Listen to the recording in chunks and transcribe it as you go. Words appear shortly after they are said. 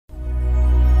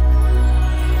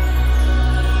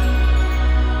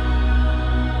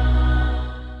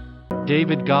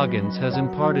David Goggins has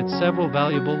imparted several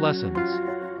valuable lessons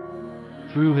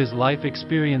through his life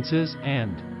experiences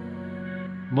and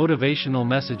motivational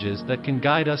messages that can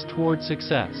guide us toward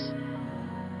success.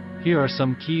 Here are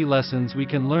some key lessons we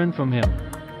can learn from him.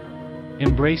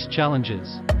 Embrace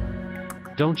challenges.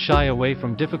 Don't shy away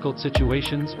from difficult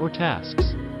situations or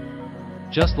tasks.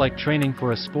 Just like training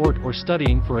for a sport or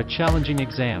studying for a challenging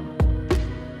exam,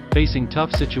 facing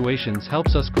tough situations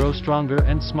helps us grow stronger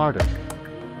and smarter.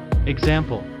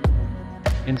 Example: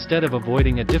 instead of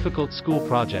avoiding a difficult school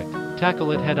project,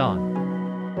 tackle it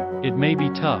head-on. It may be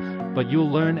tough, but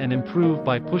you'll learn and improve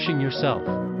by pushing yourself.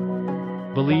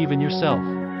 Believe in yourself.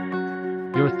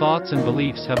 Your thoughts and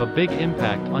beliefs have a big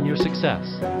impact on your success.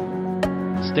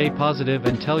 Stay positive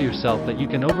and tell yourself that you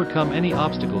can overcome any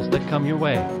obstacles that come your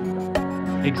way.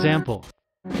 Example: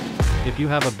 if you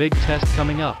have a big test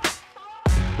coming up,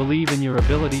 believe in your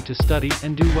ability to study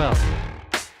and do well.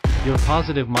 Your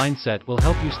positive mindset will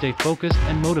help you stay focused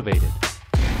and motivated.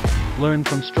 Learn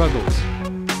from struggles.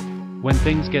 When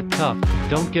things get tough,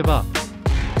 don't give up.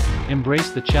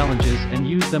 Embrace the challenges and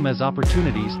use them as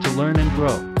opportunities to learn and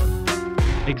grow.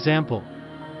 Example: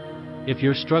 if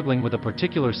you're struggling with a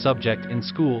particular subject in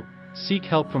school, seek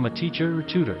help from a teacher or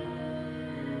tutor.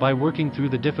 By working through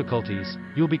the difficulties,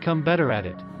 you'll become better at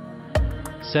it.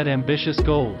 Set ambitious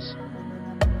goals.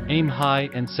 Aim high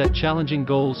and set challenging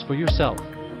goals for yourself.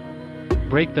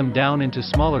 Break them down into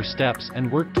smaller steps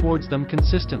and work towards them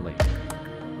consistently.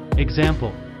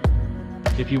 Example: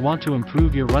 if you want to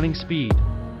improve your running speed,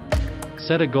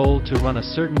 set a goal to run a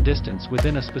certain distance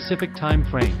within a specific time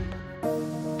frame.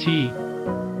 10.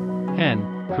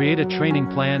 Create a training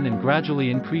plan and gradually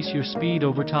increase your speed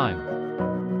over time.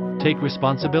 Take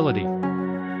responsibility.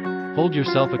 Hold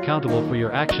yourself accountable for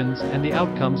your actions and the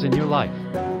outcomes in your life.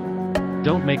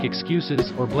 Don't make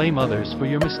excuses or blame others for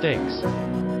your mistakes.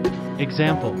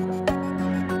 Example: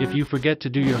 if you forget to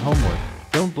do your homework,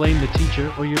 don't blame the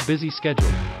teacher or your busy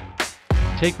schedule.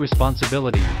 Take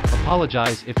responsibility,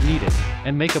 apologize if needed,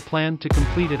 and make a plan to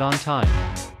complete it on time.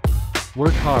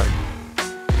 Work hard.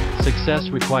 Success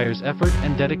requires effort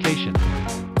and dedication.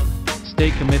 Stay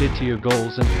committed to your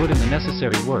goals and put in the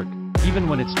necessary work, even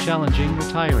when it's challenging or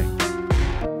tiring.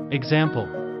 Example: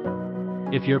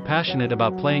 if you're passionate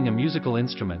about playing a musical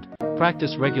instrument,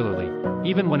 practice regularly,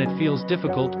 even when it feels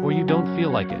difficult or you don't feel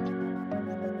like it.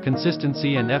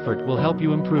 Consistency and effort will help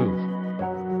you improve.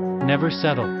 Never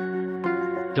settle.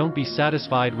 Don't be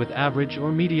satisfied with average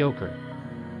or mediocre.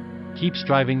 Keep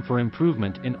striving for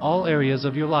improvement in all areas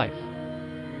of your life.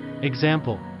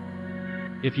 Example: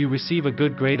 if you receive a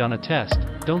good grade on a test,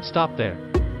 don't stop there.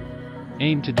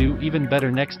 Aim to do even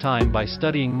better next time by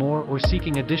studying more or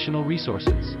seeking additional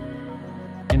resources.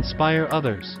 Inspire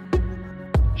others.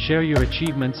 Share your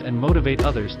achievements and motivate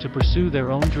others to pursue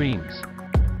their own dreams.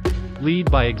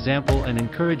 Lead by example and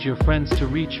encourage your friends to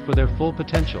reach for their full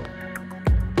potential.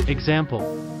 Example: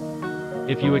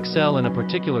 if you excel in a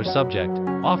particular subject,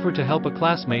 offer to help a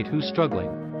classmate who's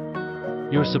struggling.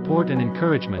 Your support and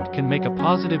encouragement can make a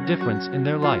positive difference in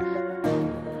their life.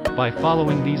 By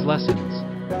following these lessons,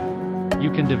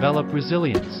 you can develop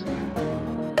resilience,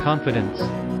 confidence,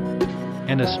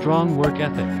 and a strong work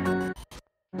ethic,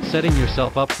 setting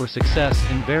yourself up for success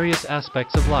in various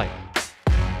aspects of life.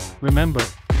 Remember,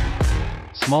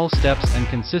 small steps and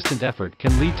consistent effort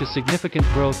can lead to significant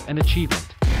growth and achievement.